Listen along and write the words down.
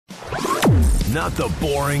Not the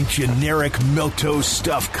boring, generic milquetoast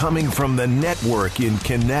stuff coming from the network in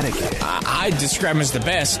Connecticut. I describe him as the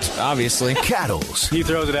best, obviously. Cattles. He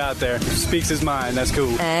throws it out there. Speaks his mind. That's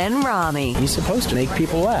cool. And Ramie. He's supposed to make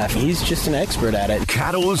people laugh. He's just an expert at it.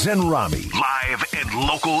 Cattles and Ramie. Live and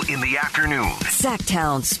local in the afternoon.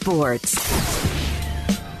 Sacktown Sports.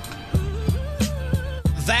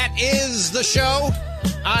 That is the show.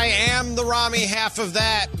 I am the Ramie half of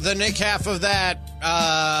that, the Nick half of that.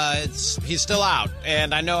 He's still out.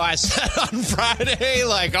 And I know I said on Friday,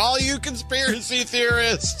 like, all you conspiracy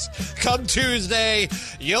theorists, come Tuesday,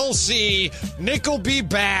 you'll see Nick will be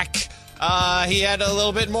back. He had a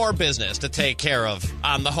little bit more business to take care of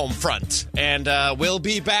on the home front, and we'll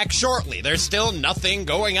be back shortly. There's still nothing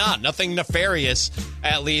going on, nothing nefarious,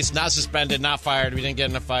 at least. Not suspended, not fired. We didn't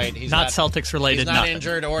get in a fight. He's not Celtics related. He's not nothing.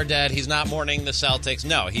 Injured or dead. He's not mourning the Celtics.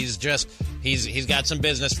 No, he's got some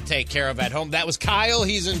business to take care of at home. That was Kyle.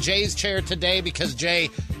 He's in Jay's chair today because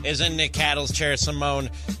Jay is in Nick Cattle's chair.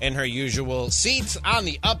 Simone in her usual seat on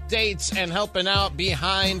the updates and helping out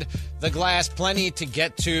behind the glass. Plenty to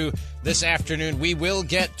get to this afternoon. We will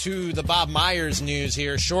get to the Bob Myers news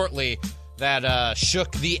here shortly that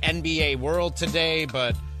shook the NBA world today.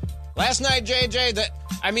 But last night, JJ,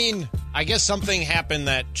 I guess something happened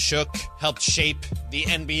that helped shape the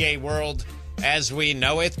NBA world as we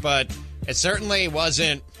know it, but it certainly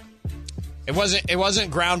wasn't. It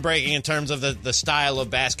wasn't groundbreaking in terms of the style of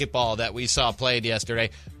basketball that we saw played yesterday.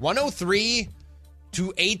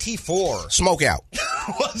 103-84. Smoke out.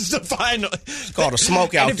 Was the final. It's called a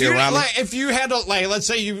smoke out there, Ramie. If you had let's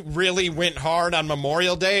say you really went hard on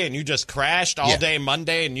Memorial Day and you just crashed all day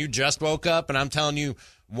Monday and you just woke up and I'm telling you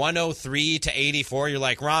 103-84, you're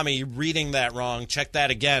like, Ramie, you're reading that wrong. Check that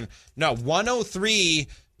again. No,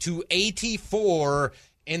 103-84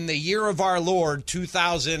 in the year of our Lord,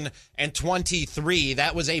 2023.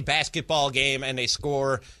 That was a basketball game and a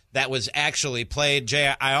score that was actually played.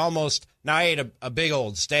 Jay, I ate a big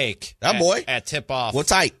old steak. At tip-off. What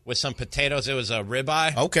type? With some potatoes. It was a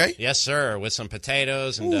ribeye. Okay. Yes, sir. With some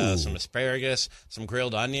potatoes and some asparagus, some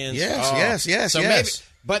grilled onions. Yes. Maybe,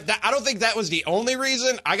 but I don't think that was the only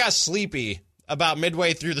reason. I got sleepy about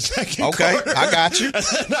midway through the second quarter. I got you.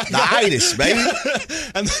 The itis, baby.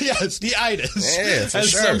 It's the itis. Yeah, for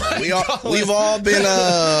sure. We've all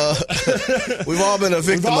been a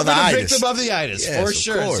victim of the itis. Victim of the itis, yes, for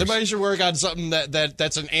sure. Course. Somebody should work on something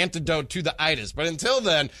that's an antidote to the itis. But until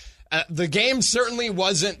then, the game certainly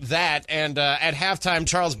wasn't that. And at halftime,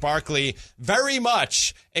 Charles Barkley very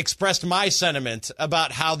much expressed my sentiment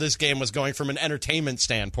about how this game was going from an entertainment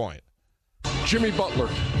standpoint. Jimmy Butler,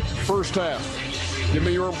 first half. Give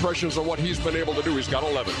me your impressions of what he's been able to do. He's got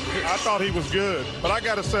 11. I thought he was good, but I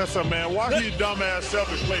got to say something, man. Watch these dumbass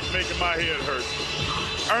Celtics play making my head hurt.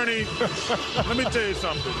 Ernie, let me tell you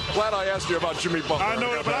something. Glad I asked you about Jimmy Butler. I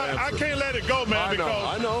know, but I can't let it go, man,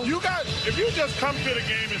 I know. If you just come to the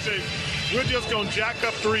game and say, we're just going to jack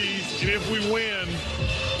up threes, and if we win,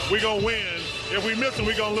 we're going to win. If we miss them,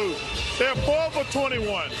 we're going to lose. They're 4 for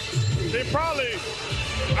 21. They probably,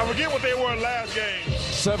 I forget what they were last game.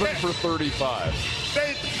 7 for 35.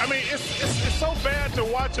 It's so bad to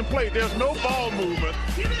watch them play. There's no ball movement.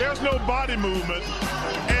 There's no body movement.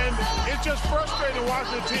 And it's just frustrating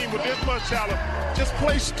watching a team with this much talent just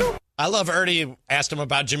play stupid. I love Ernie asked him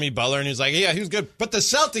about Jimmy Butler, and he was like, yeah, he was good. But the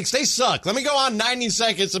Celtics, they suck. Let me go on 90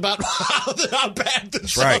 seconds about how bad the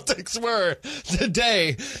Celtics were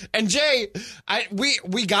today. And, Jay,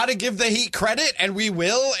 we got to give the Heat credit, and we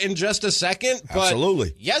will in just a second. But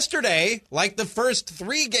absolutely. Yesterday, like the first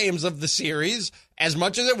 3 games of the series, as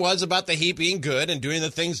much as it was about the Heat being good and doing the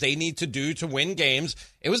things they need to do to win games,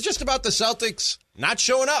 it was just about the Celtics not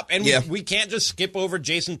showing up. And we can't just skip over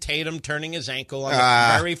Jason Tatum turning his ankle on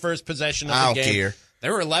the very first possession of the game. I don't care.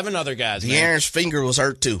 There were 11 other guys. De'Aaron's finger was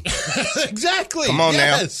hurt, too. Exactly. Come on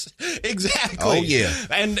now. Exactly. Oh, yeah.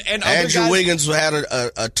 And Andrew Wiggins had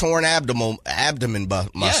a torn abdomen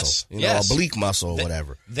muscle. Yes. Oblique muscle or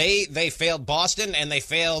whatever. They failed Boston, and they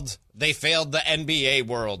failed the NBA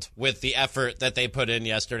world with the effort that they put in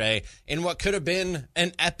yesterday in what could have been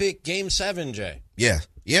an epic Game 7, Jay. Yeah,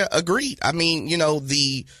 agreed. I mean,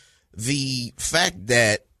 the fact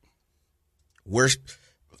that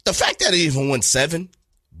it even went 7,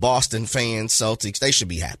 Boston fans, Celtics, they should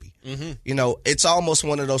be happy. Mm-hmm. It's almost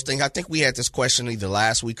one of those things. I think we had this question either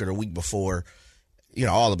last week or the week before.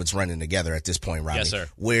 All of it's running together at this point, Ramie. Yes, sir.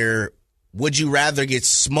 Where would you rather get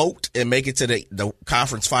smoked and make it to the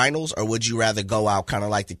conference finals, or would you rather go out kind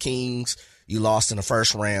of like the Kings? You lost in the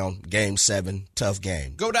first round, Game 7, tough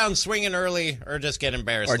game. Go down swinging early, or just get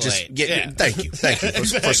embarrassed late. Thank you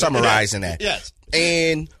for summarizing that. Yes.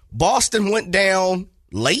 And Boston went down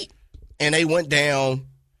late and they went down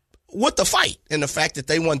with the fight and the fact that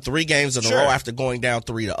they won 3 games in a row after going down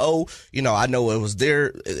 3-0. You know, I know it was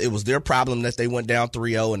their problem that they went down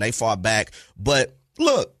 3-0 and they fought back. But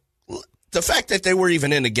look, the fact that they were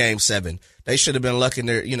even in the game 7, they should have been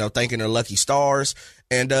thanking their lucky stars,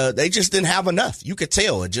 and they just didn't have enough. You could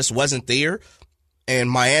tell it just wasn't there. And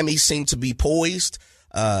Miami seemed to be poised.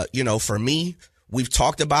 For me, we've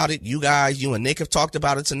talked about it. You and Nick have talked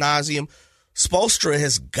about it to nauseum. Spoelstra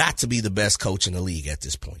has got to be the best coach in the league at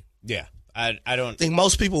this point. Yeah, I don't think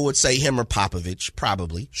most people would say him or Popovich,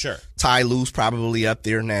 probably. Sure. Ty Lue's probably up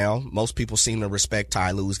there now. Most people seem to respect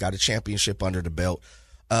Ty Lue. He's got a championship under the belt.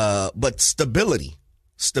 But stability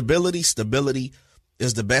is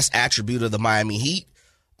the best attribute of the Miami Heat.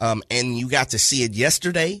 And you got to see it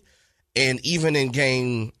yesterday. And even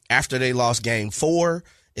after they lost game 4,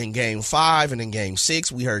 in game 5, and in game 6,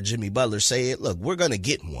 we heard Jimmy Butler say it. Look, we're going to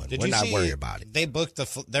get one. We're not worried about it. They booked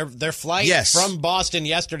their flight from Boston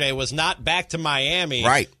yesterday was not back to Miami.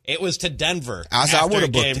 Right. It was to Denver after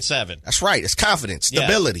game 7. That's right. It's confidence,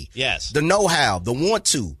 stability. Yes. The know-how, the want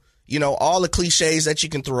to, all the cliches that you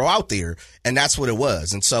can throw out there. And that's what it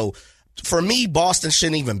was. And so for me, Boston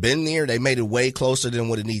shouldn't even been there. They made it way closer than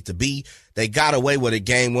what it needed to be. They got away with a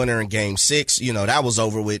game winner in game 6. That was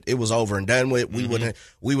over with. It was over and done with. Mm-hmm.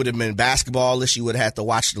 We would have been basketball-less. You would have had to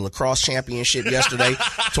watch the lacrosse championship yesterday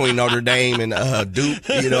between Notre Dame and Duke,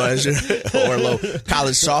 or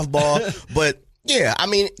college softball. But yeah, I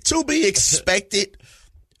mean, to be expected.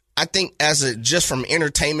 I think just from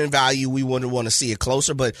entertainment value, we wouldn't want to see it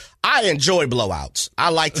closer, but I enjoy blowouts.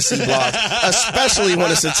 I like to see blowouts, especially when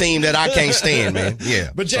it's a team that I can't stand, man.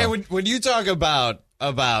 Yeah. But Jay, when you talk about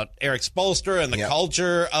Eric Spoelstra and the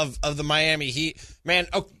culture of the Miami Heat, man,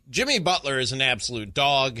 Jimmy Butler is an absolute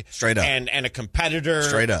dog. Straight up. And a competitor.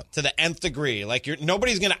 Straight up. To the nth degree. Like,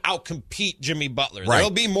 nobody's going to outcompete Jimmy Butler. Right. There'll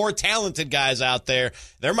be more talented guys out there.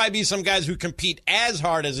 There might be some guys who compete as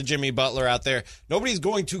hard as a Jimmy Butler out there. Nobody's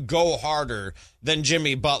going to go harder than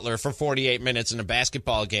Jimmy Butler for 48 minutes in a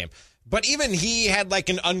basketball game. But even he had like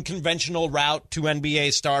an unconventional route to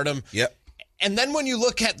NBA stardom. Yep. And then when you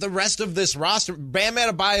look at the rest of this roster, Bam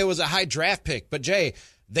Adebayo was a high draft pick. But, Jay,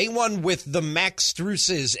 they won with the Max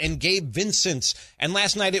Struses and Gabe Vincents. And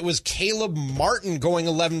last night it was Caleb Martin going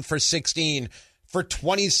 11 for 16 for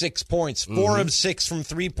 26 points, 4 of 6 from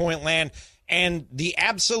three-point land. And the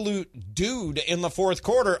absolute dude in the fourth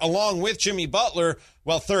quarter, along with Jimmy Butler,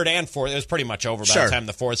 well, third and fourth, it was pretty much over by the time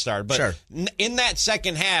the fourth started. But in that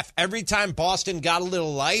second half, every time Boston got a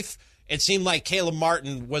little life, it seemed like Caleb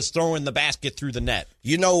Martin was throwing the basket through the net.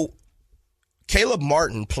 Caleb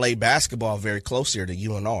Martin played basketball very close here to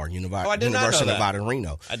UNR, University of Nevada,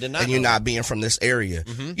 Reno. I did not know and you're not being from this area.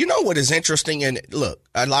 Mm-hmm. You know what is interesting? And look,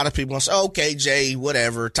 a lot of people say, okay, Jay,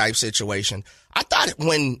 whatever type situation. I thought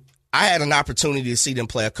when I had an opportunity to see them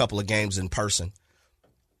play a couple of games in person,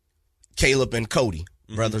 Caleb and Cody,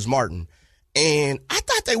 brothers Martin, and I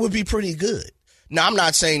thought they would be pretty good. Now, I'm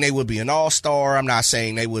not saying they would be an all-star. I'm not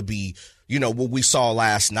saying they would be, what we saw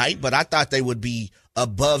last night, but I thought they would be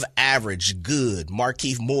above average, good.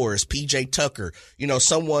 Markieff Morris, P.J. Tucker,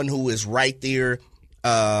 someone who is right there,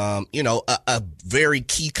 a very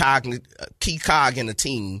key cog in the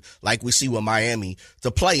team like we see with Miami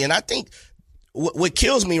to play. And I think what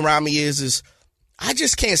kills me, Ramie, is I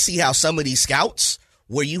just can't see how some of these scouts,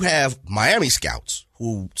 where you have Miami scouts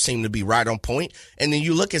who seem to be right on point, and then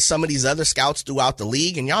you look at some of these other scouts throughout the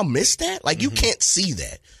league and y'all miss that? Like, you can't see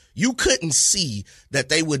that. You couldn't see that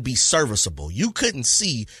they would be serviceable. You couldn't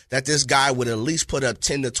see that this guy would at least put up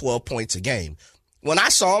 10 to 12 points a game. When I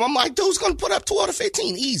saw him, I'm like, dude's going to put up 12 to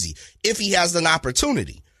 15 easy if he has an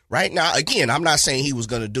opportunity. Right now, again, I'm not saying he was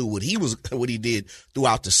going to do what he did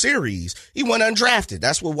throughout the series. He went undrafted.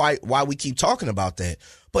 That's why we keep talking about that.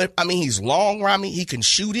 But I mean, he's long, Ramie. He can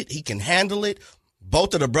shoot it. He can handle it.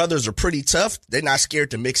 Both of the brothers are pretty tough. They're not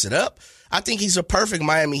scared to mix it up. I think he's a perfect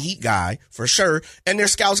Miami Heat guy for sure. And their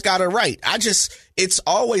scouts got it right. It's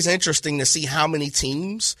always interesting to see how many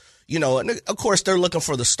teams, and of course they're looking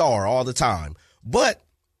for the star all the time. But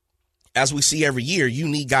as we see every year, you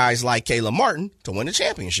need guys like Caleb Martin to win the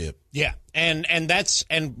championship. Yeah, and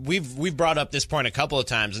we've brought up this point a couple of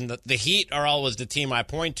times, and the Heat are always the team I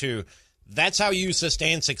point to. That's how you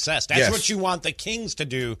sustain success. That's what you want the Kings to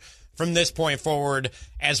do from this point forward,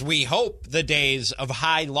 as we hope the days of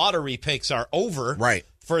high lottery picks are over. Right.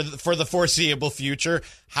 For the foreseeable future.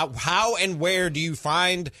 How and where do you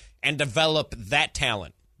find and develop that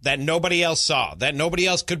talent that nobody else saw, that nobody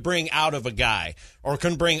else could bring out of a guy, or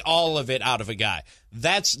can bring all of it out of a guy?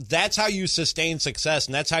 That's how you sustain success,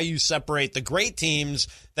 and that's how you separate the great teams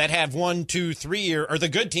that have 1, 2, 3 year, or the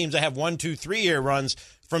good teams that have 1, 2, 3 year runs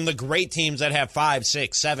from the great teams that have 5,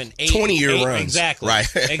 6, 7, 8, 20-year runs. Exactly. Right.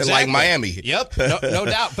 Exactly. Like Miami. Yep. No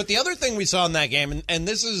doubt. But the other thing we saw in that game, and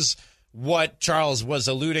this is what Charles was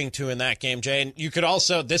alluding to in that game, Jay, and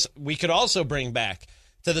we could also bring back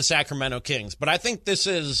to the Sacramento Kings. But I think this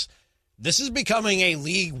is becoming a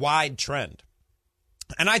league-wide trend.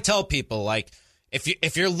 And I tell people, like,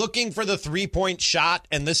 if you're looking for the 3-point shot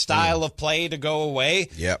and this style of play to go away,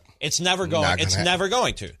 it's never going. It's never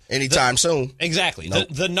going to anytime soon. Exactly. Nope.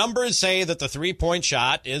 The numbers say that the 3-point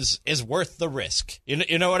shot is worth the risk.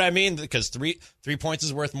 You know what I mean? Because 3 points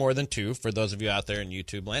is worth more than 2 for those of you out there in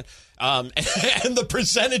YouTube land. And the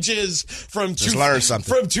percentages from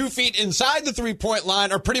 2 feet inside the 3-point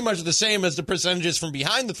line are pretty much the same as the percentages from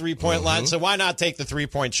behind the 3-point line. So why not take the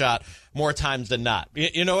 3-point shot more times than not?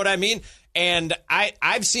 You know what I mean? And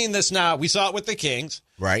I've seen this now. We saw it with the Kings.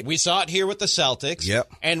 Right. We saw it here with the Celtics. Yep.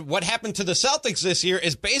 And what happened to the Celtics this year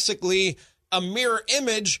is basically a mirror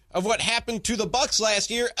image of what happened to the Bucks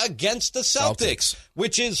last year against the Celtics.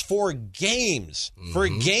 Which is for games. For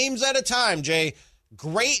games at a time, Jay,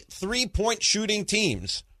 great 3-point shooting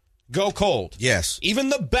teams go cold. Yes. Even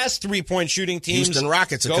the best 3-point shooting teams. Houston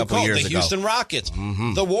Rockets a couple cold. years ago. The Houston Rockets.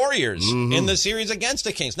 The Warriors in the series against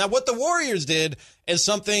the Kings. Now, what the Warriors did is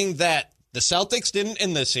something that the Celtics didn't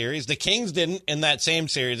in this series, the Kings didn't in that same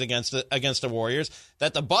series against the Warriors,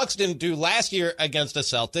 that the Bucks didn't do last year against the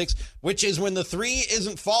Celtics, which is when the 3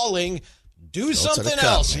 isn't falling, do something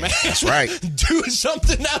else, man. That's right. Do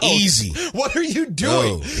something else. Easy. What are you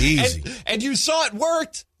doing? Easy. And you saw it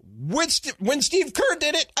worked when Steve Kerr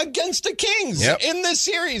did it against the Kings in this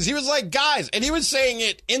series. He was like, guys, and he was saying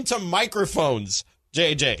it into microphones.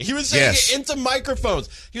 JJ. He was saying it into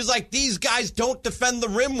microphones. He was like, these guys don't defend the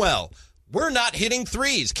rim well. We're not hitting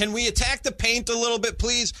threes. Can we attack the paint a little bit,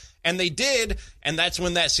 please? And they did, and that's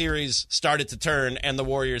when that series started to turn and the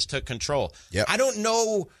Warriors took control. Yep. I don't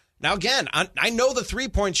know. Now, again, I know the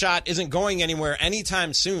 3-point shot isn't going anywhere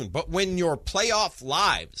anytime soon, but when your playoff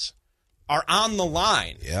lives are on the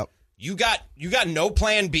line, you got no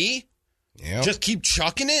plan B? Just keep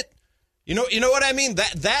chucking it? You know what I mean?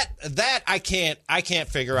 That I can't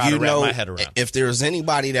figure out to wrap my head around. If there's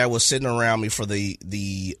anybody that was sitting around me for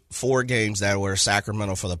the 4 games that were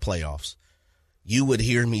Sacramento for the playoffs, you would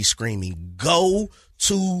hear me screaming, "Go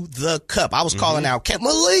to the cup!" I was calling out,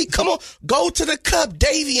 Malik, come on, go to the cup,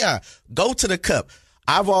 Davion, go to the cup.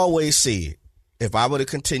 I've always said, if I would have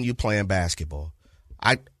continued playing basketball,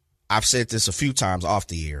 I've said this a few times off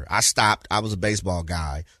the air. I stopped. I was a baseball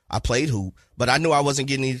guy. I played hoop, but I knew I wasn't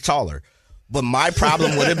getting any taller. But my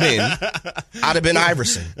problem would have been, I'd have been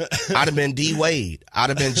Iverson. I'd have been D. Wade. I'd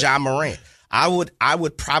have been John Morant. I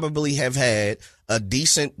would probably have had a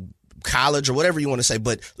decent college or whatever you want to say.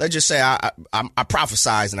 But let's just say I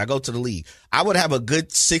prophesize and I go to the league. I would have a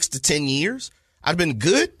good 6 to 10 years. I'd been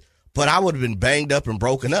good, but I would have been banged up and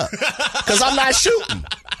broken up because I'm not shooting.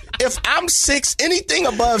 If I'm anything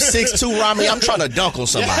above 6'2", Ramie, I'm trying to dunk on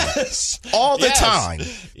somebody all the time.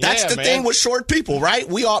 That's the thing with short people, right?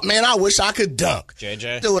 I wish I could dunk.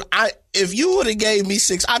 JJ. Dude, if you would have gave me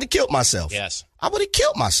 6, I'd have killed myself. Yes. I would have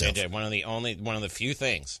killed myself. JJ, one of the few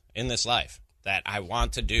things in this life that I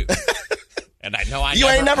want to do. And I know you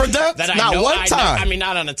ain't never dunked? Not one time. I mean,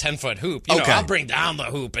 not on a 10-foot hoop. You know, I'll bring down the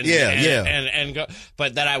hoop and go.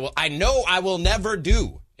 But that I know I will never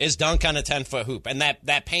do is dunk on a 10-foot hoop, and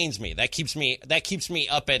that pains me. That keeps me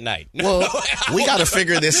up at night. Well, we got to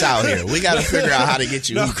figure this out here. We got to figure out how to get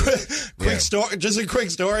you. Quick story. Just a quick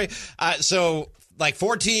story. So, like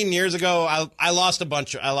 14 years ago, I lost a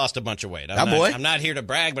bunch of weight. I'm not here to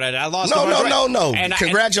brag, but I lost. No. And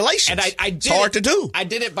congratulations. It's hard to do. I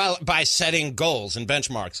did it by setting goals and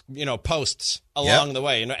benchmarks. posts along the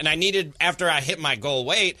way. And I needed, after I hit my goal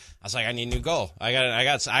weight, I was like, I need a new goal.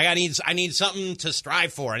 I need something to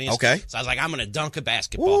strive for. So I was like, I'm going to dunk a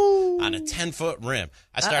basketball on a 10-foot rim.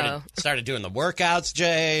 I started doing the workouts,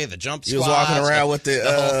 Jay, the jump squats. You was walking around with the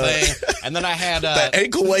whole thing. And then I had the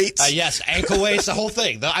ankle weights. Yes, ankle weights, the whole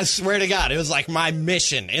thing. I swear to God, it was like my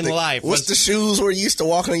mission in life. What's the shoes where you used to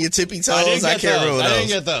walk on your tippy toes? I can't remember those. I didn't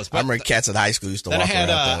get those. I remember cats in high school used to walk around.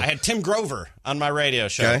 I had Tim Grover on my radio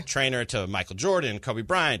show, trainer to Michael Jordan, Kobe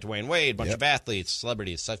Bryant, Dwayne Wade, bunch of athletes,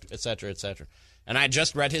 celebrities, et cetera, et cetera. And I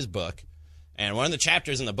just read his book, and one of the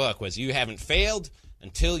chapters in the book was, "You haven't failed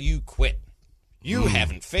until you quit." You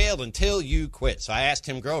haven't failed until you quit. So I asked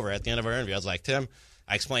Tim Grover at the end of our interview, I was like, Tim,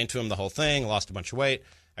 I explained to him the whole thing, lost a bunch of weight,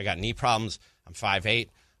 I got knee problems, I'm 5'8",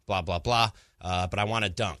 blah, blah, blah, but I want to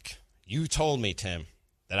dunk. You told me, Tim,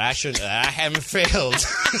 that I haven't failed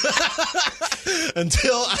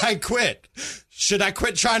until I quit. Should I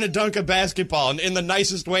quit trying to dunk a basketball? And in the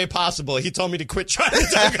nicest way possible, he told me to quit trying to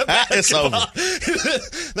dunk a basketball.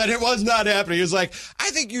 That it was not happening. He was like, I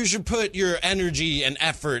think you should put your energy and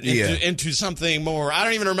effort into something more. I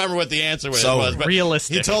don't even remember what the answer was. But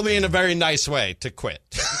realistic. He told me in a very nice way to quit.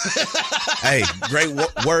 Hey, great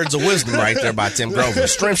words of wisdom right there by Tim Grover.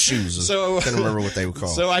 Strength shoes. I couldn't remember what they were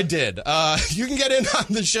called. So I did. You can get in on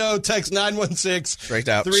the show. Text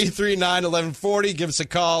 916-339-1140. Give us a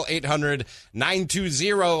call,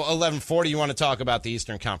 800-920-1140. You want to talk about the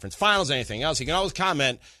Eastern Conference Finals, anything else, you can always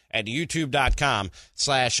comment at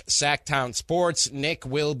youtube.com/SacktownSports. Nick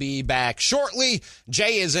will be back shortly.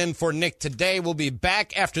 Jay is in for Nick today. We'll be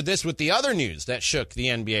back after this with the other news that shook the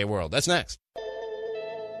NBA world. That's next.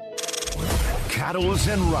 Cattles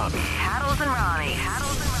and Ramie. Cattles and Ramie.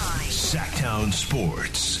 Sacktown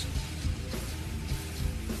Sports.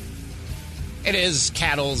 It is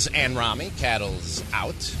Cattles and Ramie. Cattles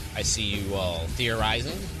out. I see you all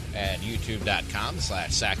theorizing at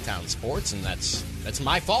youtube.com/SacktownSports, and that's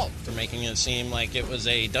my fault for making it seem like it was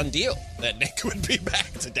a done deal that Nick would be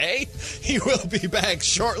back today. He will be back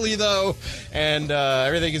shortly, though, and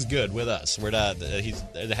everything is good with us. We're not.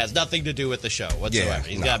 It has nothing to do with the show whatsoever.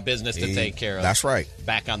 He's got business to take care of. That's right.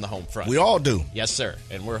 Back on the home front. We all do. Yes, sir.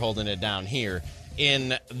 And we're holding it down here.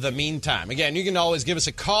 In the meantime, again, you can always give us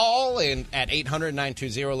a call at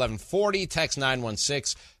 800-920-1140, text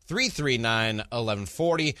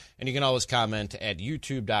 916-339-1140, and you can always comment at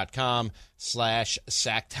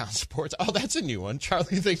youtube.com/SacktownSports. Oh, that's a new one.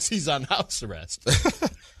 Charlie thinks he's on house arrest.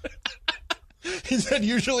 He said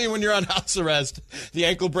usually when you're on house arrest, the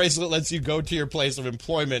ankle bracelet lets you go to your place of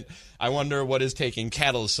employment. I wonder what is taking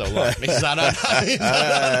Cattle so long. He's not on Can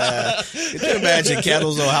you imagine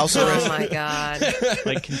Cattle's on house arrest? Oh, my God.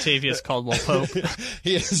 Like Contavious Caldwell Pope.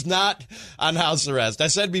 He is not on house arrest. I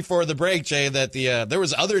said before the break, Jay, that there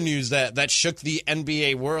was other news that shook the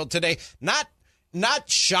NBA world today. Not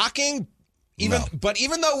shocking, but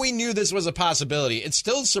even though we knew this was a possibility, it's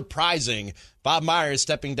still surprising. Bob Myers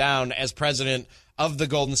stepping down as president of the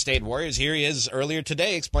Golden State Warriors. Here he is earlier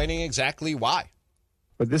today explaining exactly why.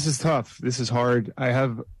 But this is tough. This is hard. I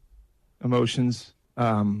have emotions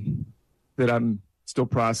that I'm still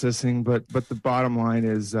processing. But the bottom line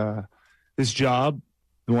is this job,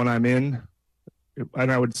 the one I'm in,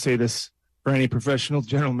 and I would say this for any professional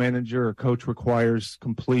general manager or coach, requires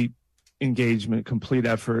complete engagement, complete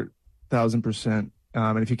effort, 1,000%.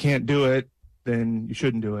 And if you can't do it, then you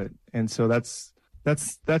shouldn't do it. And so that's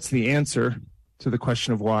the answer to the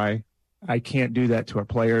question of why. I can't do that to our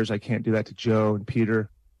players. I can't do that to Joe and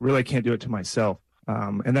Peter. Really, I can't do it to myself.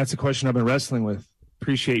 And that's a question I've been wrestling with.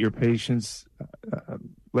 Appreciate your patience,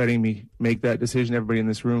 letting me make that decision. Everybody in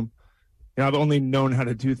this room, I've only known how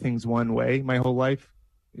to do things one way my whole life,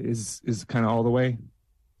 is kind of all the way,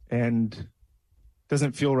 and it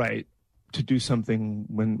doesn't feel right to do something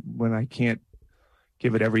when I can't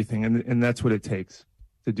give it everything. And that's what it takes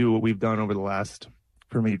to do what we've done over the last,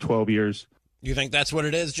 for me, 12 years. You think that's what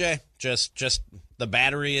it is, Jay? Just the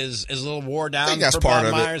battery is a little wore down. I think that's for part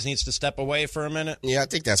Bob of Myers needs to step away for a minute. Yeah, I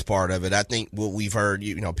think that's part of it. I think what we've heard,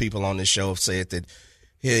 people on this show have said that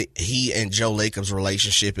he and Joe Lacob's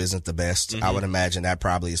relationship isn't the best. Mm-hmm. I would imagine that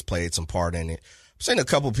probably has played some part in it. I'm saying a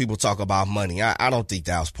couple of people talk about money. I don't think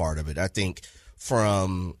that was part of it. I think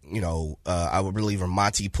from, I would believe in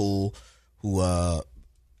Monty Poole, who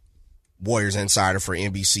Warriors insider for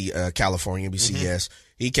NBC, California, NBC, mm-hmm. Yes.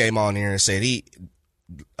 He came on here and said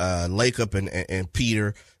Lacob and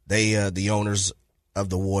Peter, they the owners of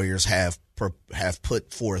the Warriors have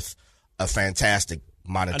put forth a fantastic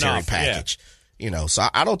monetary package. Yeah. So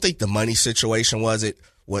I don't think the money situation was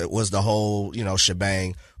the whole,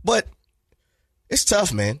 shebang. But it's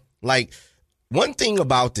tough, man. Like, one thing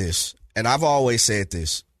about this, and I've always said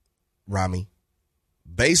this, Ramie,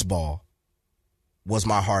 baseball was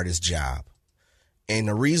my hardest job. And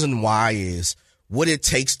the reason why is what it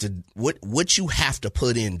takes to what you have to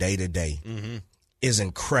put in day to day is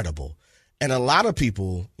incredible. And a lot of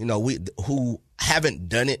people, who haven't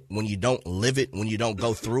done it, when you don't live it, when you don't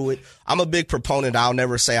go through it. I'm a big proponent. I'll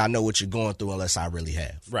never say I know what you're going through unless I really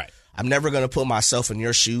have. Right. I'm never going to put myself in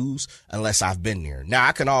your shoes unless I've been there. Now,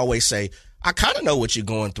 I can always say, I kind of know what you're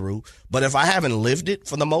going through, but if I haven't lived it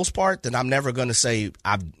for the most part, then I'm never going to say,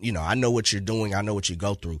 I know what you're doing. I know what you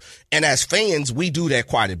go through. And as fans, we do that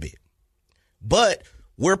quite a bit. But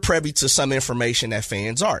we're privy to some information that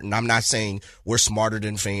fans aren't. And I'm not saying we're smarter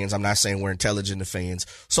than fans. I'm not saying we're intelligent than fans.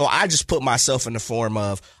 So I just put myself in the form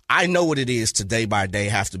of, I know what it is to day by day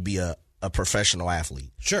have to be a professional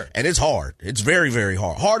athlete. Sure. And it's hard. It's very, very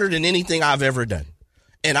hard. Harder than anything I've ever done.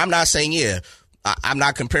 And I'm not saying, I'm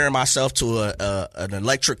not comparing myself to an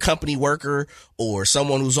electric company worker or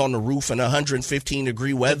someone who's on the roof in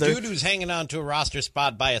 115-degree weather. The dude who's hanging on to a roster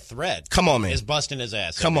spot by a thread. Come on, man. Is busting his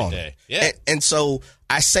ass Come every on. day. Yeah. And so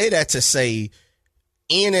I say that to say,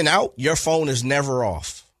 in and out, your phone is never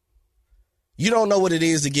off. You don't know what it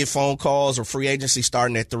is to get phone calls or free agency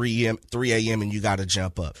starting at 3 a.m. and you got to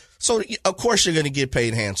jump up. So, of course, you're going to get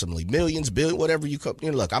paid handsomely. Millions, billion, whatever you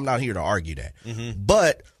look, I'm not here to argue that. Mm-hmm.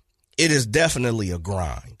 But it is definitely a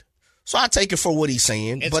grind. So I take it for what he's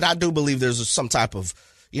saying. But I do believe there's some type of,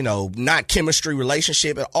 not chemistry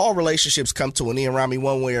relationship. All relationships come to an end, Ramie,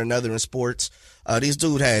 one way or another in sports. These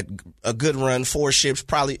dude had a good run, 4 ships.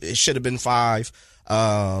 Probably it should have been 5.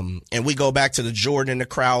 And we go back to the Jordan and the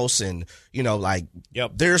Krause and,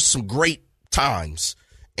 there's some great times.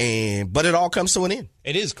 But it all comes to an end.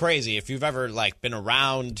 It is crazy. If you've ever been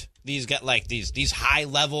around these these high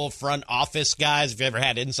level front office guys, if you ever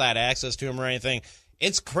had inside access to them or anything,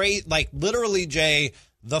 it's crazy. Literally, Jay,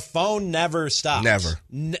 the phone never stops. Never.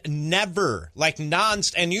 Never.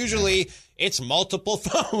 And usually it's multiple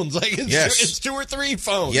phones. It's 2 or 3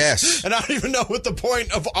 phones. Yes. And I don't even know what the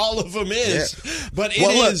point of all of them is. Yeah. But it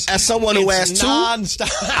is. Look, as someone who has 2,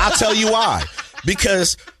 I'll tell you why.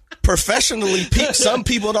 Because professionally, some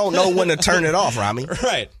people don't know when to turn it off, Ramie.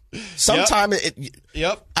 Right. Sometimes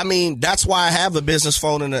Yep. I mean, that's why I have a business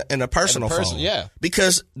phone and a personal phone. Yeah.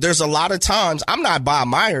 Because there's a lot of times, I'm not Bob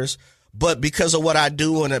Myers, but because of what I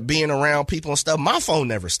do and being around people and stuff, my phone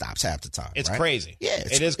never stops half the time. It's right? crazy. Yeah.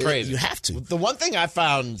 It is crazy. You have to. The one thing I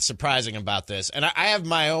found surprising about this, and I have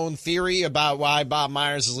my own theory about why Bob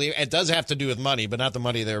Myers is leaving. It does have to do with money, but not the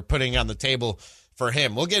money they're putting on the table for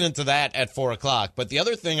him. We'll get into that at 4 o'clock. But the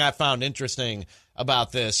other thing I found interesting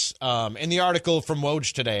about this, in the article from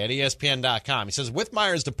Woj today at ESPN.com, he says, with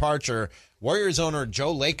Myers' departure, Warriors owner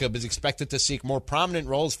Joe Lacob is expected to seek more prominent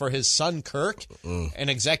roles for his son Kirk, an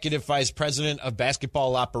executive vice president of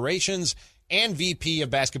basketball operations, and VP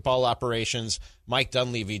of basketball operations Mike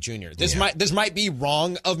Dunleavy Jr. This might be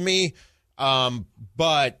wrong of me,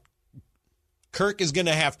 but Kirk is going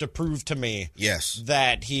to have to prove to me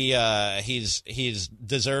that he's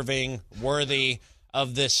deserving, worthy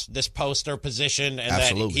of this poster position, and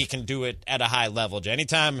Absolutely. that he can do it at a high level.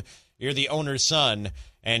 Anytime you're the owner's son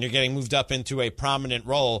and you're getting moved up into a prominent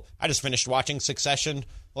role, I just finished watching Succession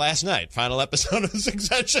last night. Final episode of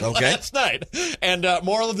Succession last night. And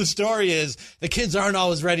moral of the story is the kids aren't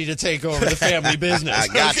always ready to take over the family business. I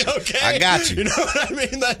got you. Okay? I got you. You know what I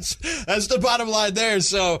mean? That's the bottom line there.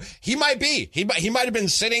 So he might be. He might have been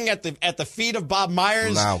sitting at the feet of Bob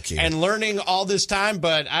Myers and learning all this time,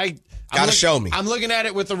 but show me. I'm looking at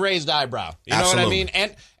it with a raised eyebrow. You know what I mean?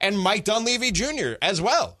 And Mike Dunleavy Jr. as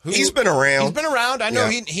well. He's been around. He's been around. I know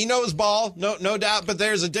he knows ball, no doubt. But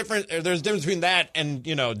there's a difference between that and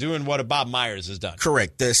doing what a Bob Myers has done.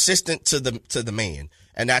 Correct. The assistant to the man,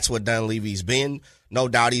 and that's what Dunleavy's been. No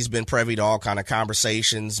doubt he's been privy to all kind of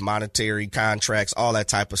conversations, monetary contracts, all that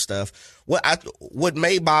type of stuff. What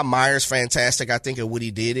made Bob Myers fantastic, I think, of what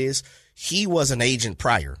he did is he was an agent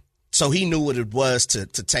prior. So he knew what it was to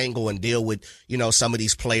tangle and deal with, some of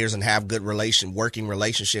these players and have good working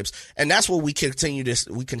relationships. And that's what we continue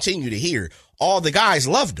to hear. All the guys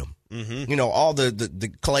loved him. Mm-hmm. All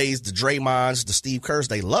the Clays, the Draymonds, the Steve Kerrs,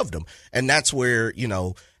 they loved him. And that's where,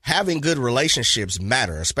 having good relationships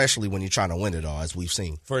matter, especially when you're trying to win it all, as we've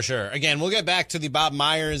seen. For sure. Again, we'll get back to the Bob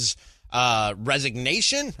Myers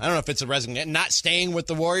resignation. I don't know if it's a resignation. Not staying with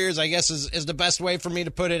the Warriors, I guess, is the best way for me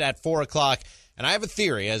to put it at 4 o'clock. And I have a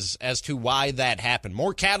theory as to why that happened.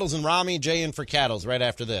 More Cattles and Ramie, Jay in for Cattles right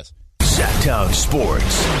after this. Sacktown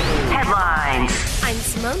Sports Headlines. I'm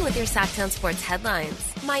Simone with your Sacktown Sports headlines.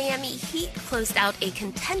 Miami Heat closed out a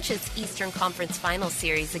contentious Eastern Conference Finals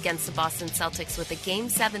series against the Boston Celtics with a Game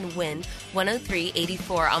 7 win,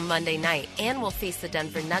 103-84 on Monday night, and will face the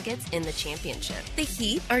Denver Nuggets in the championship. The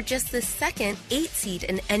Heat are just the second 8 seed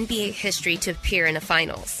in NBA history to appear in a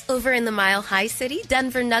finals. Over in the Mile High City,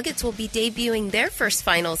 Denver Nuggets will be debuting their first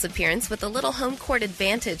finals appearance with a little home court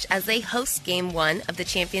advantage as they host Game 1 of the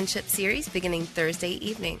championship series beginning Thursday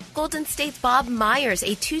evening. Golden State's Bob Myers,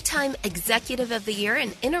 a 2-time Executive of the Year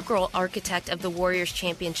and integral architect of the Warriors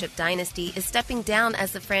championship dynasty, is stepping down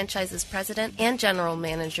as the franchise's president and general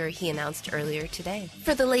manager, he announced earlier today.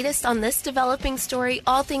 For the latest on this developing story,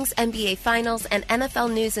 all things NBA Finals, and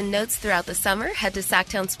NFL news and notes throughout the summer, head to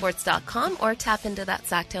SacktownSports.com or tap into that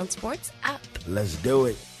Sacktown Sports app. Let's do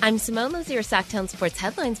it. I'm Simone. Those are your Sacktown Sports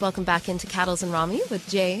headlines. Welcome back into Cattles and Ramie with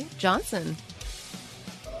Jay Johnson.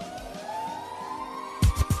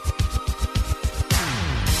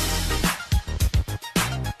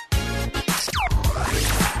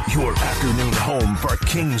 Your afternoon home for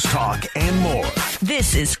Kings talk and more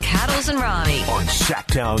This is Cattles and Ramie. on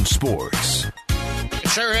Sacktown Sports. It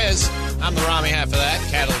sure is. I'm the Ramie half of that.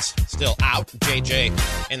 Cattle's still out.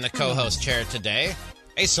 JJ in the co-host chair today.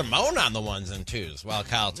 Hey, Simone on the ones and twos while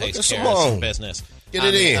Kyle takes care of some business. Get on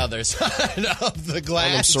it the in. other side of the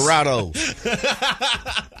glass. Serato.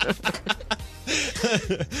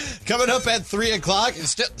 Coming up at 3 o'clock.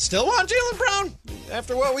 Still want Jaylen Brown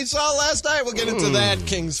after what we saw last night? We'll get into that,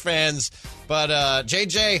 Kings fans. But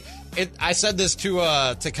JJ, I said this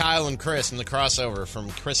to Kyle and Chris in the crossover from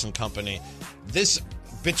Chris and Company. This,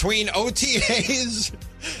 between OTAs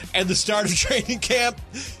and the start of training camp,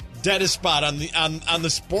 deadest spot on the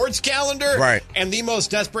sports calendar, right? And the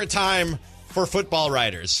most desperate time for football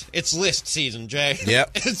writers. It's list season, Jay.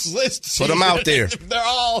 Yep. It's list season. Put them out there. They're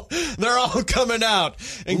all coming out.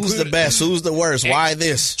 Who's the best? Who's the worst? Why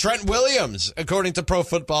this? Trent Williams, according to Pro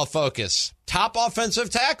Football Focus, top offensive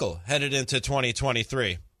tackle headed into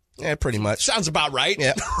 2023. Yeah, pretty much. Sounds about right.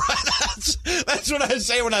 Yeah. That's what I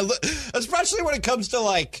say when I look, especially when it comes to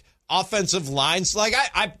like offensive lines. Like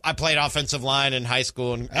I played offensive line in high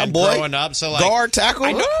school and growing up. So like guard,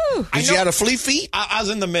 tackle. Did you have a flea feet? I was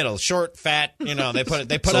in the middle, short, fat. You know, they put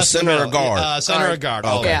so us center in the or guard. Center or guard,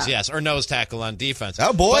 always, yeah. yes, or nose tackle on defense.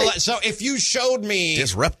 Oh boy! But, so if you showed me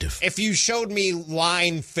disruptive, if you showed me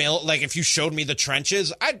line film, like if you showed me the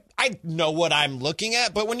trenches, I know what I'm looking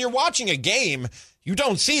at. But when you're watching a game, you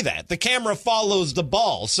don't see that. The camera follows the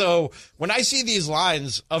ball. So when I see these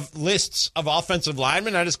lines of lists of offensive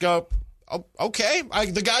linemen, I just go, oh, okay.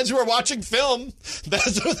 The guys who are watching film,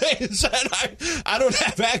 that's what they said. I don't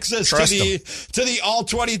have access to the all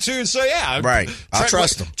 22. So yeah, right. I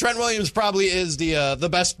trust them. Trent Williams probably is the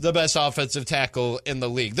best offensive tackle in the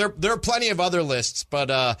league. There are plenty of other lists,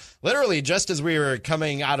 but literally just as we were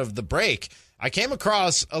coming out of the break, I came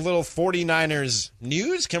across a little 49ers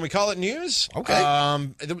news. Can we call it news?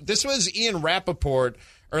 Okay. This was Ian Rappaport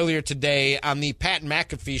earlier today on the Pat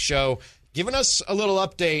McAfee show, giving us a little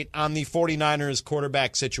update on the 49ers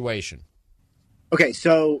quarterback situation. Okay,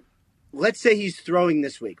 so let's say he's throwing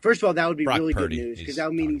this week. First of all, that would be Brock really Purdy, good news because that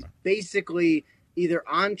would mean he's basically either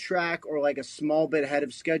on track or like a small bit ahead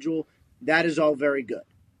of schedule. That is all very good.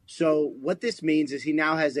 So what this means is he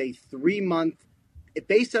now has a 3-month,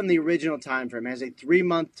 based on the original time frame, has a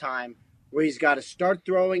 3-month time where he's got to start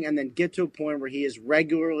throwing and then get to a point where he is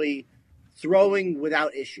regularly throwing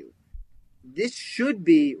without issue. This should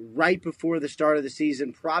be right before the start of the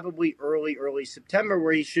season, probably early September,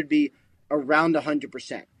 where he should be around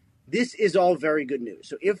 100%. This is all very good news.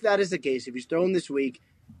 So if that is the case, if he's throwing this week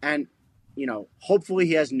and, hopefully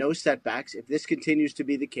he has no setbacks, if this continues to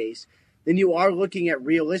be the case, then you are looking at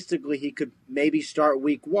realistically he could maybe start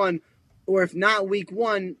week 1, or if not week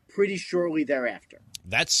 1, pretty shortly thereafter.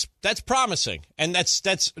 That's promising. And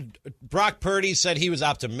that's Brock Purdy said he was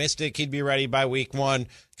optimistic he'd be ready by week 1.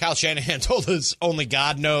 Kyle Shanahan told us only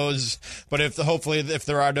God knows, but hopefully if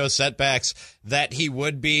there are no setbacks that he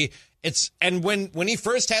would be. And when he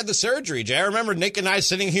first had the surgery, Jay, I remember Nick and I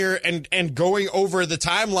sitting here and going over the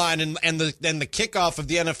timeline and the kickoff of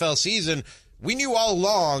the NFL season. We knew all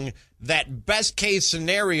along that best case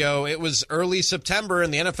scenario, it was early September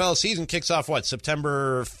and the NFL season kicks off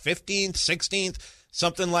September 15th, 16th,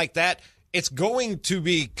 something like that. It's going to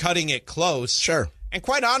be cutting it close. Sure. And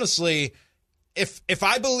quite honestly, if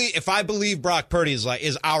I believe Brock Purdy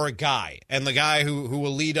is our guy and the guy who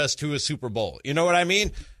will lead us to a Super Bowl, you know what I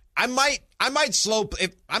mean? I might slow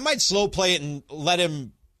play it and let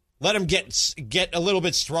him get a little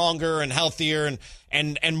bit stronger and healthier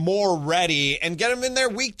and more ready and get him in there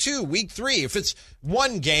week 2, week 3. If it's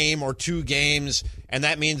 1 game or 2 games and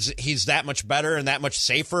that means he's that much better and that much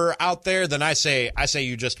safer out there, then I say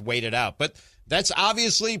you just wait it out. But that's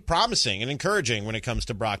obviously promising and encouraging when it comes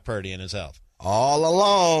to Brock Purdy and his health. All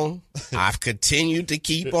along, I've continued to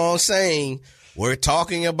keep on saying we're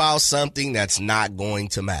talking about something that's not going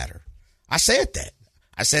to matter. I said that.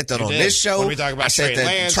 I said that on this show. When we talk about Trey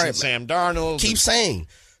Lance and Sam Darnold. Keep saying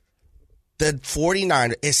the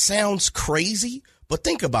 49ers, it sounds crazy, but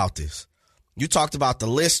think about this. You talked about the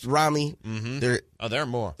list, Ramie. Mm-hmm. There are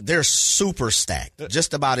more. They're super stacked,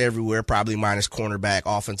 just about everywhere, probably minus cornerback,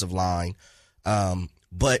 offensive line.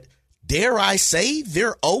 But dare I say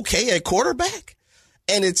they're okay at quarterback?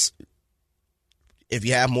 And it's, if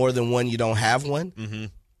you have more than one, you don't have one. Mm-hmm.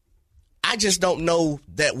 I just don't know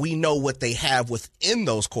that we know what they have within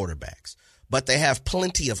those quarterbacks, but they have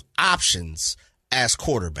plenty of options as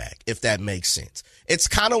quarterback, if that makes sense. It's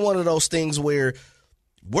kind of one of those things where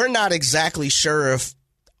we're not exactly sure if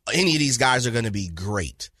any of these guys are going to be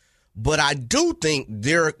great, but I do think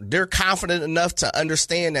they're confident enough to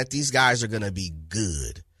understand that these guys are going to be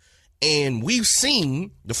good. And we've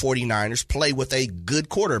seen the 49ers play with a good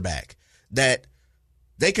quarterback that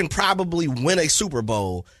they can probably win a Super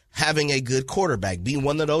Bowl having a good quarterback, be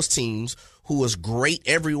one of those teams who is great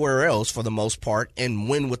everywhere else for the most part and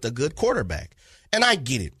win with a good quarterback. And I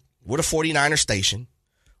get it. We're the 49er station.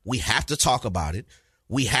 We have to talk about it.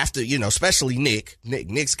 We have to, especially Nick.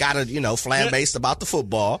 Nick's got to, flambe about the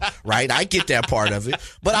football, right? I get that part of it.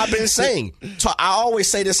 But I've been saying, I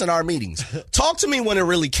always say this in our meetings, talk to me when it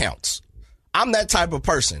really counts. I'm that type of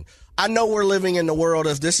person. I know we're living in the world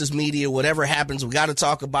of this is media, whatever happens, we got to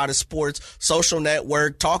talk about it, sports, social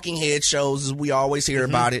network, talking head shows, as we always hear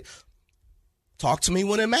about it. Talk to me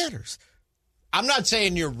when it matters. I'm not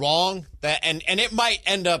saying you're wrong, and it might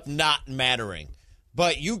end up not mattering,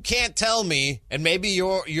 but you can't tell me, and maybe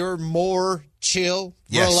you're more chill,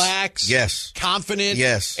 relaxed, confident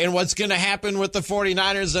in what's going to happen with the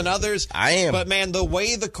 49ers than others. I am. But, man, the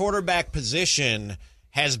way the quarterback position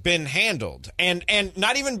has been handled, and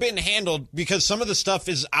not even been handled because some of the stuff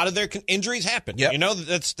is out of their injuries happen. Yep.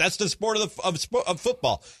 That's the sport of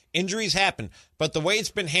football. Injuries happen, but the way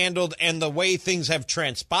it's been handled and the way things have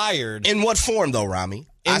transpired. In what form, though, Ramie?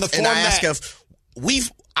 We,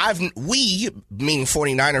 meaning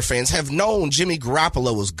 49er fans, have known Jimmy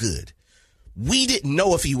Garoppolo was good. We didn't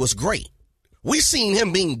know if he was great. We seen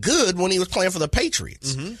him being good when he was playing for the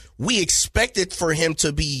Patriots. Mm-hmm. We expected for him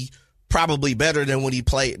to be probably better than what he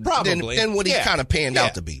played, than what he kind of panned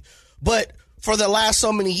out to be. But for the last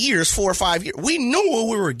so many years, 4 or 5 years, we knew what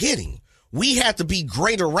we were getting. We had to be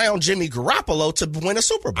great around Jimmy Garoppolo to win a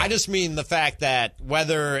Super Bowl. I just mean the fact that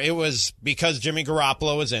whether it was because Jimmy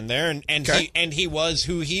Garoppolo was in there and he was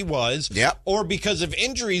who he was, or because of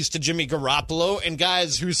injuries to Jimmy Garoppolo and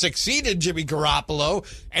guys who succeeded Jimmy Garoppolo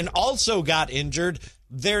and also got injured,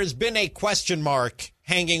 there's been a question mark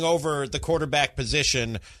hanging over the quarterback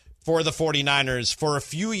position for the 49ers for a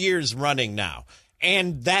few years running now.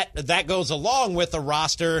 And that goes along with a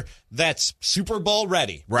roster that's Super Bowl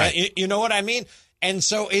ready. Right. You know what I mean? And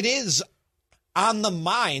so it is on the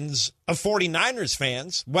minds of 49ers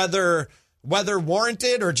fans, whether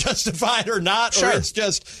warranted or justified or not, or it's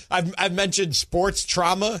just, I've mentioned sports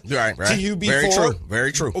trauma to you before.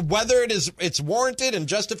 Very true. Whether it's warranted and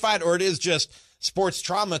justified or it is just sports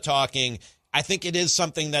trauma talking, I think it is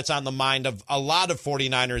something that's on the mind of a lot of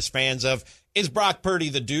 49ers fans of, is Brock Purdy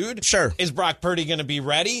the dude? Sure. Is Brock Purdy going to be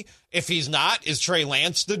ready? If he's not, is Trey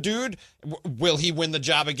Lance the dude? Will he win the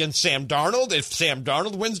job against Sam Darnold? If Sam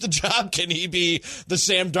Darnold wins the job, can he be the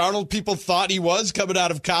Sam Darnold people thought he was coming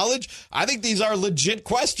out of college? I think these are legit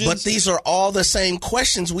questions. But these are all the same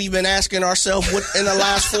questions we've been asking ourselves in the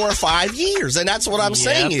last 4 or 5 years. And that's what I'm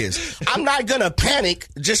saying is, I'm not going to panic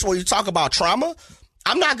just when you talk about trauma.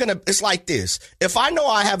 I'm not going to, it's like this. If I know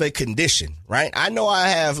I have a condition, right? I know I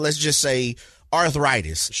have, let's just say,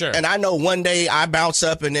 arthritis. Sure. And I know one day I bounce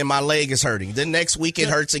up and then my leg is hurting. Then next week it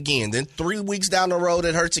hurts again. Then 3 weeks down the road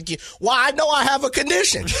it hurts again. Well, I know I have a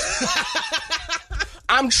condition.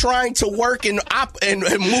 I'm trying to work and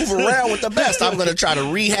move around with the best. I'm going to try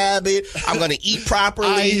to rehab it. I'm going to eat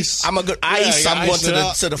properly. I'm going to ice. I'm going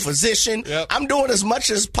to the physician. Yep. I'm doing as much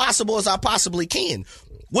as possible as I possibly can,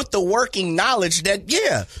 with the working knowledge that,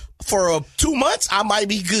 for 2 months, I might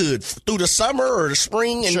be good through the summer or the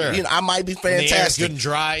spring, and I might be fantastic. The air's good and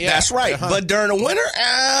dry. Yeah. That's right. But during the winter,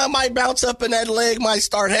 I might bounce up and that leg might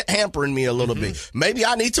start hampering me a little bit. Maybe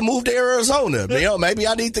I need to move to Arizona. Maybe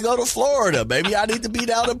I need to go to Florida. Maybe I need to be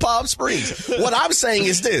down in Palm Springs. What I'm saying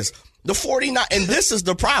is this. The 49, and this is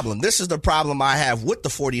the problem. This is the problem I have with the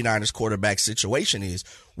 49ers quarterback situation is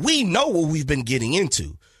we know what we've been getting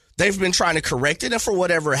into. They've been trying to correct it, and for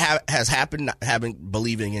whatever has happened,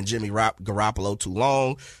 believing in Jimmy Garoppolo too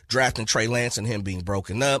long, drafting Trey Lance and him being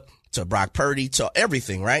broken up, to Brock Purdy, to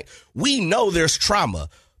everything, right? We know there's trauma.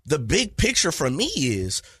 The big picture for me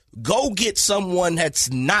is go get someone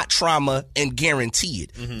that's not trauma and guarantee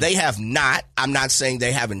it. Mm-hmm. They have not. I'm not saying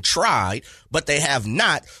they haven't tried, but they have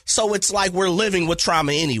not. So it's like we're living with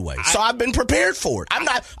trauma anyway. So I've been prepared for it.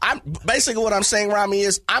 I'm basically what I'm saying, Ramie,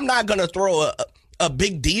 is I'm not going to throw a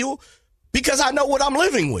big deal because I know what I'm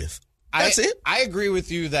living with. That's it. I agree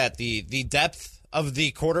with you that the depth of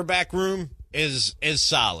the quarterback room is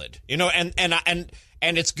solid.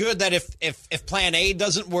 And it's good that if plan A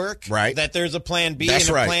doesn't work, right, that there's a plan B. That's and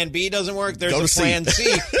if right. plan B doesn't work, there's a plan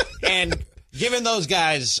C. And given those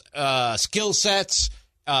guys' skill sets,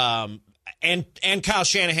 and Kyle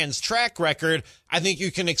Shanahan's track record, I think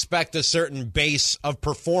you can expect a certain base of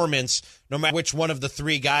performance no matter which one of the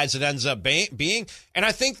three guys it ends up being. And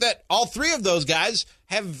I think that all three of those guys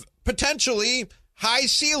have potentially high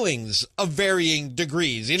ceilings of varying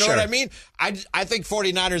degrees. You know Sure. what I mean? I think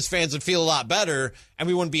 49ers fans would feel a lot better, and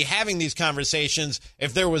we wouldn't be having these conversations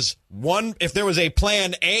if there was a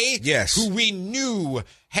plan A, yes, who we knew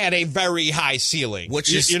had a very high ceiling.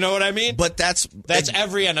 Which is, you know what I mean? But that's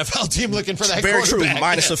every NFL team looking for that very quarterback. true,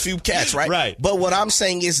 minus a few cats, right? Right. But what I'm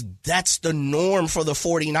saying is that's the norm for the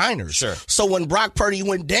 49ers. Sure. So when Brock Purdy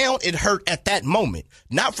went down, it hurt at that moment,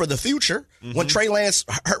 not for the future. When Trey Lance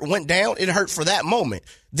went down, it hurt for that moment.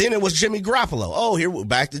 Then it was Jimmy Garoppolo. Oh, here we're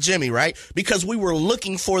back to Jimmy, right? Because we were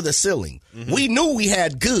looking for the ceiling. We knew we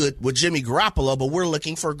had good with Jimmy Garoppolo, but we're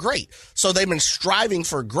looking for great. So they've been striving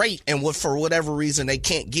for great, and for whatever reason they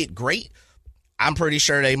can't get great. I'm pretty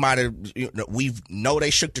sure they might have. We know they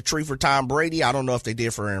shook the tree for Tom Brady. I don't know if they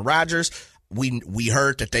did for Aaron Rodgers. We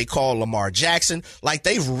heard that they called Lamar Jackson. Like,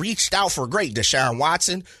 they've reached out for great. Deshaun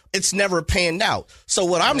Watson, it's never panned out. So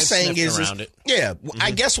what I'm saying is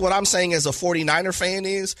I guess what I'm saying as a 49er fan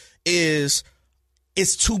is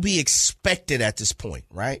it's to be expected at this point,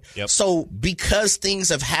 right? Yep. So because things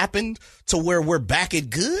have happened to where we're back at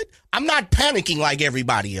good, I'm not panicking like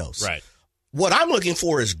everybody else. Right. What I'm looking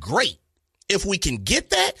for is great. If we can get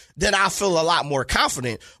that, then I feel a lot more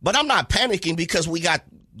confident. But I'm not panicking because we got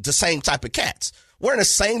the same type of cats. We're in the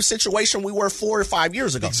same situation we were 4 or 5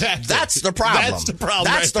 years ago. Exactly. That's the problem. That's the problem.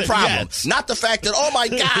 That's the problem. Yes. Not the fact that, oh, my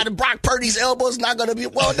God, Brock Purdy's elbow is not going to be,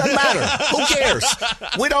 well, it doesn't matter. Who cares?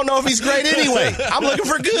 We don't know if he's great anyway. I'm looking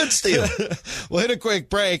for good still. We'll hit a quick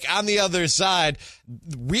break. On the other side,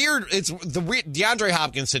 DeAndre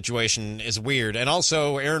Hopkins situation is weird. And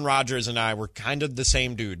also, Aaron Rodgers and I were kind of the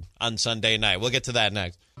same dude on Sunday night. We'll get to that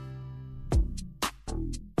next.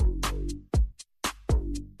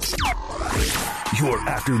 Your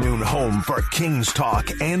afternoon home for Kings talk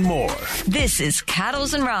and more. This is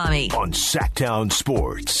Cattles and Ramie on Sacktown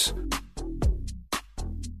Sports.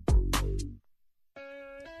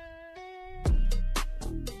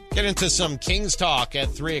 Get into some Kings talk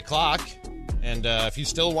at 3 o'clock. And if you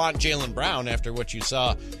still want Jaylen Brown after what you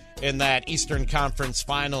saw in that Eastern Conference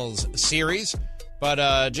Finals series.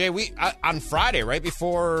 But, Jay, on Friday, right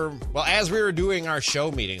before, as we were doing our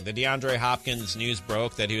show meeting, the DeAndre Hopkins news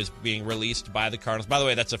broke that he was being released by the Cardinals. By the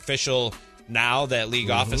way, that's official now that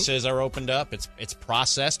league offices are opened up. It's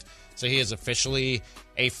processed. So he is officially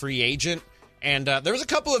a free agent. And there was a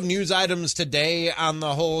couple of news items today on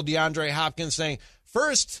the whole DeAndre Hopkins thing.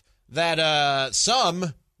 First, that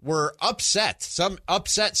some were upset.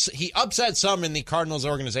 He upset some in the Cardinals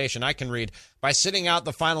organization, I can read, by sitting out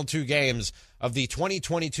the final 2 games of the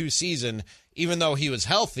 2022 season, even though he was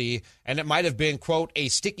healthy, and it might have been, quote, a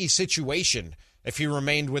sticky situation if he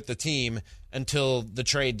remained with the team until the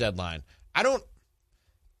trade deadline.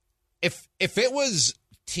 If it was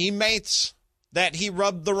teammates that he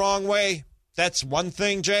rubbed the wrong way, that's one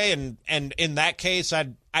thing, Jay, and in that case,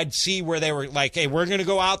 I'd see where they were like, hey, we're going to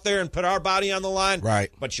go out there and put our body on the line,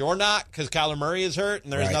 right? But you're not, because Kyler Murray is hurt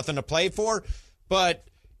and there's nothing to play for. But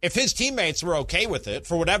if his teammates were okay with it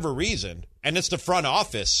for whatever reason, and it's the front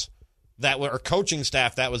office or coaching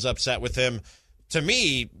staff that was upset with him, to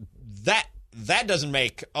me, that doesn't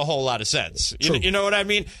make a whole lot of sense. You know what I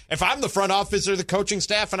mean? If I'm the front office or the coaching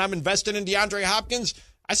staff and I'm invested in DeAndre Hopkins,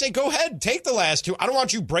 I say go ahead, take the last 2. I don't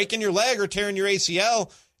want you breaking your leg or tearing your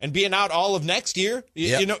ACL and being out all of next year.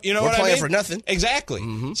 You know We're what I mean? playing for nothing.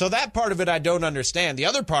 Exactly. So that part of it I don't understand. The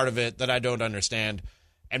other part of it that I don't understand,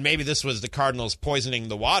 and maybe this was the Cardinals poisoning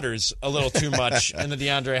the waters a little too much in the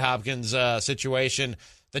DeAndre Hopkins situation.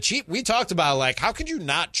 We talked about, like, how could you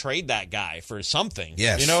not trade that guy for something?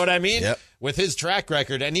 Yes. You know what I mean? Yep. With his track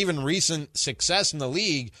record and even recent success in the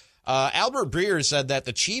league, Albert Breer said that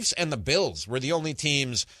the Chiefs and the Bills were the only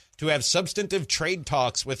teams to have substantive trade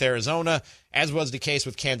talks with Arizona, as was the case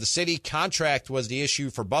with Kansas City. Contract was the issue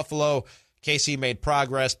for Buffalo. KC made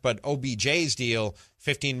progress, but OBJ's deal,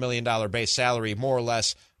 $15 million base salary, more or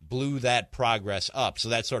less blew that progress up. So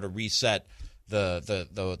that sort of reset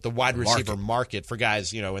the wide receiver market for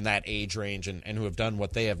guys, in that age range and who have done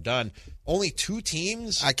what they have done. Only 2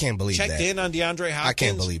 teams I can't believe checked that. in on DeAndre Hopkins. I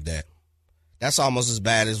can't believe that. That's almost as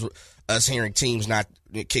bad as us hearing teams not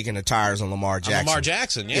kicking the tires on Lamar Jackson. Lamar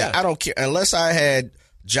Jackson, yeah. I don't care. Unless I had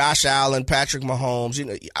Josh Allen, Patrick Mahomes,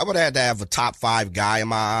 I would have had to have a top 5 guy in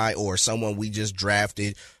my eye or someone we just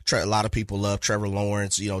drafted. A lot of people love Trevor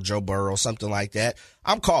Lawrence, Joe Burrow, something like that.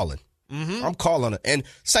 I'm calling. I'm calling it. And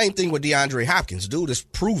same thing with DeAndre Hopkins. Dude is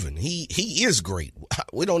proven. He is great.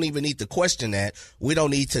 We don't even need to question that. We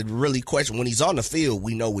don't need to really question. When he's on the field,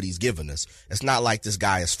 we know what he's giving us. It's not like this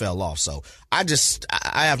guy has fell off. So I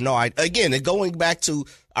have no idea. Again, going back to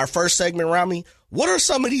our first segment, Ramie, what are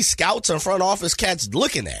some of these scouts and front office cats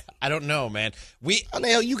looking at? I don't know, man. How the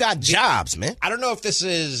hell you got jobs, man? I don't know if this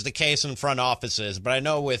is the case in front offices, but I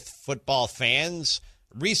know with football fans,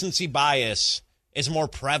 recency bias is more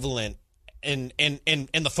prevalent in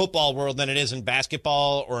the football world than it is in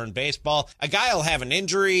basketball or in baseball. A guy will have an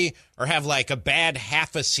injury or have like a bad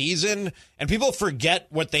half a season, and people forget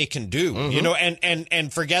what they can do,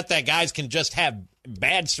 and forget that guys can just have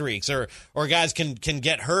bad streaks or guys can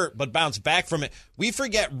get hurt but bounce back from it. We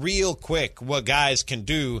forget real quick what guys can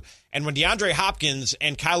do. And when DeAndre Hopkins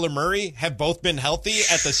and Kyler Murray have both been healthy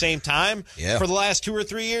at the same time for the last 2 or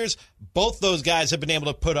 3 years, both those guys have been able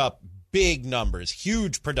to put up big numbers,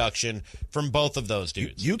 huge production from both of those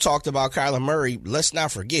dudes. You talked about Kyler Murray. Let's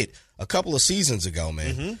not forget, a couple of seasons ago,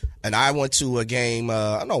 man, and I went to a game.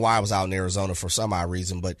 I don't know why I was out in Arizona for some odd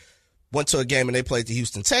reason, but went to a game and they played the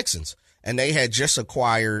Houston Texans, and they had just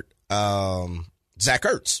acquired Zach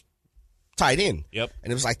Ertz, tight end. Yep.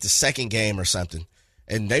 And it was like the second game or something.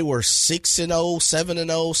 And they were 6-0,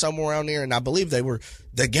 7-0, somewhere around there. And I believe they were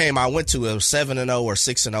the game I went to, it was 7-0 or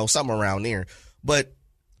 6-0, somewhere around there. But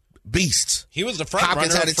beasts. He was the front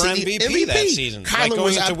runner for MVP that season. Kyler like going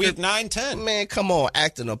was into out week there, 9, 10. Man, come on,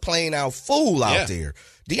 acting a plain out fool out there.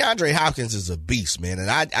 DeAndre Hopkins is a beast, man.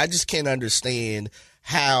 And I just can't understand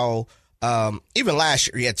how even last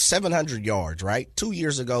year he had 700 yards, right? 2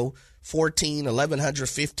 years ago, 14, 1,100,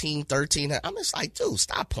 15, 1,300. I'm just like, dude,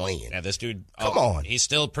 stop playing. Yeah, this dude. Come on. He's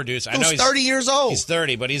still producing. Dude's I know he's 30 years old. He's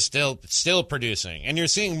 30, but he's still producing. And you're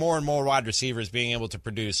seeing more and more wide receivers being able to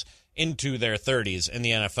produce into their 30s in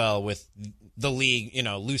the NFL with the league,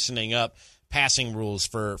 loosening up passing rules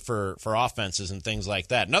for offenses and things like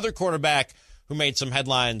that. Another quarterback who made some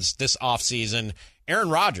headlines this offseason, Aaron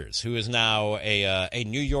Rodgers, who is now a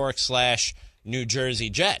New York/New Jersey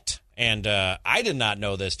Jet. And I did not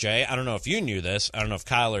know this, Jay. I don't know if you knew this. I don't know if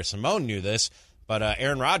Kyle or Simone knew this, but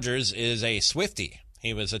Aaron Rodgers is a Swiftie.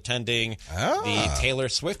 He was attending the Taylor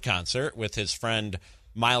Swift concert with his friend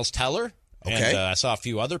Miles Teller. Okay. And I saw a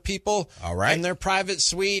few other people in their private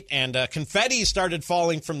suite, and confetti started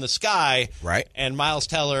falling from the sky. Right. And Miles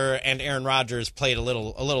Teller and Aaron Rodgers played a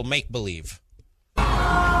little make-believe.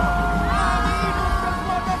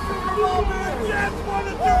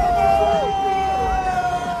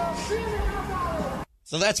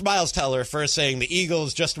 So that's Miles Teller first saying the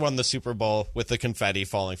Eagles just won the Super Bowl with the confetti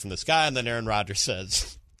falling from the sky, and then Aaron Rodgers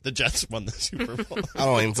says the Jets won the Super Bowl. I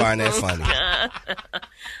don't even find that funny.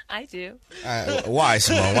 I do. Why,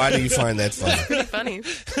 Simone? Why do you find that funny? It's pretty funny.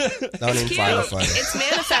 Don't even find it funny. It's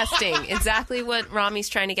manifesting. Exactly what Ramie's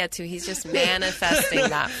trying to get to. He's just manifesting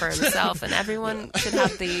that for himself, and everyone should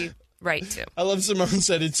have the right to. I love Simone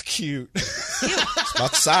said it's cute. It's about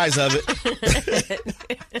the size of it.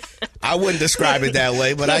 I wouldn't describe it that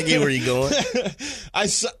way, but I get where you're going.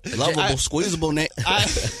 Lovable, squeezable neck.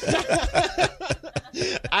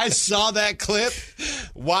 I saw that clip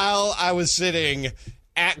while I was sitting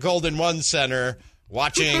at Golden One Center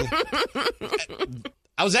watching.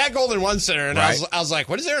 I was at Golden One Center, and I was like,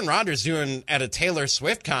 what is Aaron Rodgers doing at a Taylor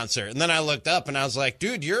Swift concert? And then I looked up, and I was like,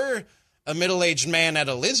 dude, you're a middle-aged man at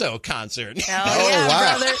a Lizzo concert. Oh yeah,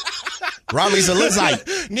 wow. Brother. Ramie's a Lizite.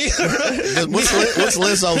 What's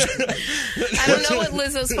Lizzo's? I don't know what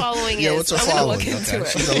Lizzo's following is. Yeah, what's her following? Look into it.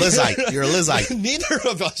 She's a Lizite. You're a Lizite. Neither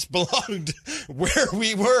of us belonged where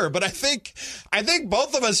we were, but I think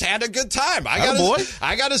both of us had a good time.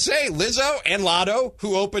 I gotta say, Lizzo and Lotto,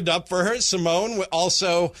 who opened up for her, Simone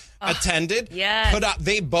also attended. Yeah,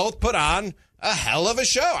 they both put on a hell of a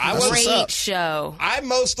show. Great show.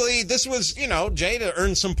 This was, Jay, to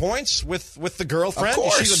earn some points with the girlfriend. Of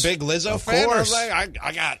course. She's a big Lizzo fan. I was like,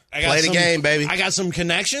 I got play the game, baby. I got some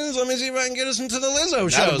connections. Let me see if I can get us into the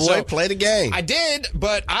Lizzo show. Boy, play the game. I did,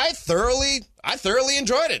 but I thoroughly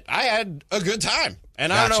enjoyed it. I had a good time.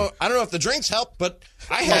 And I don't know if the drinks helped, but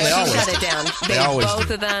I had shut it down. Both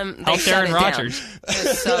of them. They shut it down. It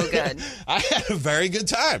was so good. I had a very good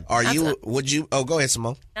time. Would you? Oh, go ahead,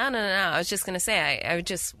 Simone. No. I was just going to say, I would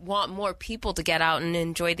just want more people to get out and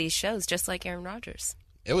enjoy these shows, just like Aaron Rodgers.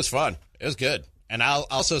 It was fun. It was good. And I'll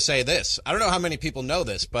also say this. I don't know how many people know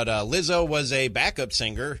this, but Lizzo was a backup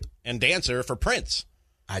singer and dancer for Prince.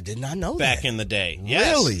 I did not know back in the day.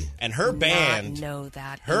 Yes. Really? And her band. Not know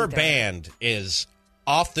that. Her band is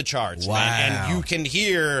off the charts, wow. Man. And you can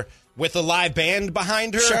hear, with a live band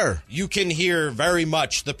behind her, you can hear very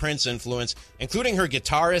much the Prince influence, including her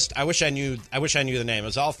guitarist. I wish I knew the name. It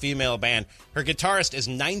was all female band. Her guitarist is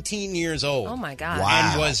 19 years old. Oh my God.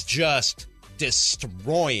 Wow. And was just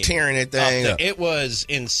destroying, tearing it thing up. It was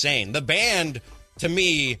insane. The band to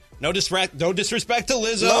me, no disrespect to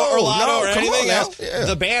Lizzo No, or Lotto no, or come anything on now. else. Yeah.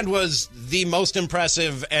 The band was the most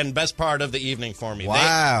impressive and best part of the evening for me.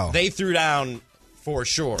 Wow. They threw down for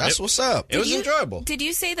sure. That's what's up. It was enjoyable. Did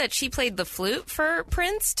you say that she played the flute for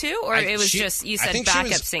Prince, too? Or it was just, you said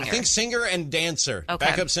backup singer? I think singer and dancer. Okay.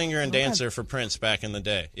 Backup singer and dancer for Prince back in the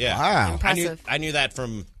day. Yeah. Wow. Impressive. I knew that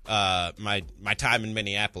from my time in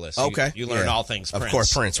Minneapolis. Okay. You learn all things Prince. Of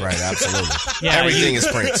course, Prince, right? Absolutely. Yeah, Everything is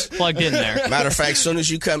Prince. Plugged in there. Matter of fact, as soon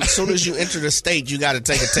as you enter the state, you got to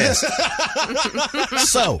take a test.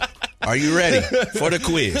 So, are you ready for the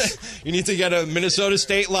quiz? You need to get a Minnesota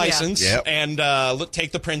State license Yep. and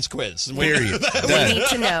take the Prince quiz. Period. We need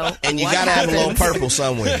to know. And you got to have a little purple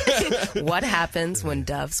somewhere. What happens when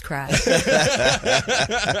doves cry?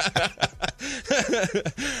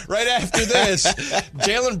 Right after this,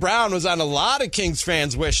 Jaylen Brown was on a lot of Kings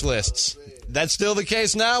fans' wish lists. That's still the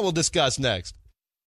case now? We'll discuss next.